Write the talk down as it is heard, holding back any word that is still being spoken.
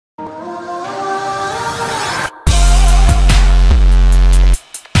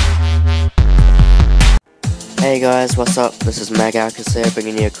Hey guys, what's up? This is Magacus here,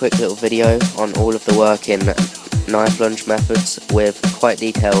 bringing you a quick little video on all of the work in knife lunge methods with quite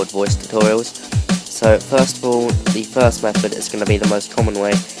detailed voice tutorials. So first of all, the first method is going to be the most common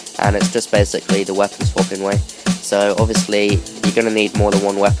way, and it's just basically the weapon swapping way. So obviously you're going to need more than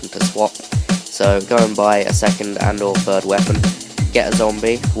one weapon to swap, so go and buy a second and or third weapon, get a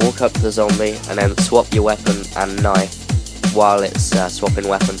zombie, walk up to the zombie and then swap your weapon and knife while it's swapping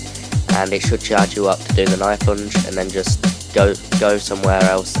weapon. And it should charge you up to do the knife lunge, and then just go somewhere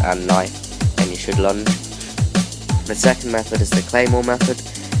else and knife, and you should lunge. The second method is the claymore method.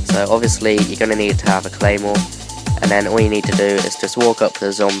 So obviously you're going to need to have a claymore, and then all you need to do is just walk up to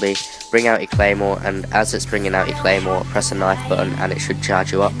the zombie, bring out your claymore, and as it's bringing out your claymore, press the knife button and it should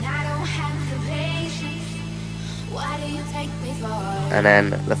charge you up. And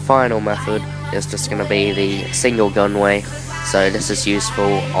then the final method is just going to be the single gun way. So this is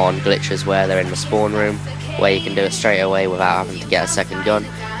useful on glitches where they're in the spawn room, where you can do it straight away without having to get a second gun,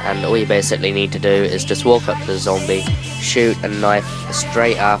 and all you basically need to do is just walk up to the zombie, shoot and knife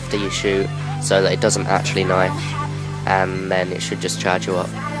straight after you shoot so that it doesn't actually knife, and then it should just charge you up.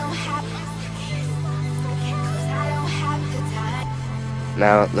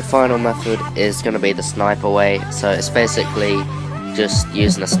 Now the final method is going to be the sniper way. So it's basically just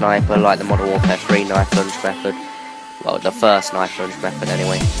using a sniper like the Modern Warfare 3 knife lunge method. Well, the first knife lunge method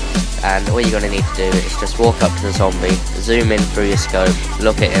anyway. And all you're going to need to do is just walk up to the zombie, zoom in through your scope,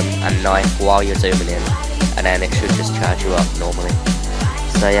 look at him and knife while you're zooming in, and then it should just charge you up normally.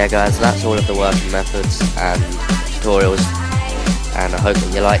 So yeah guys, that's all of the working methods and tutorials, and I hope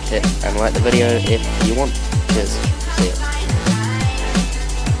that you liked it and like the video if you want. Cheers, see ya.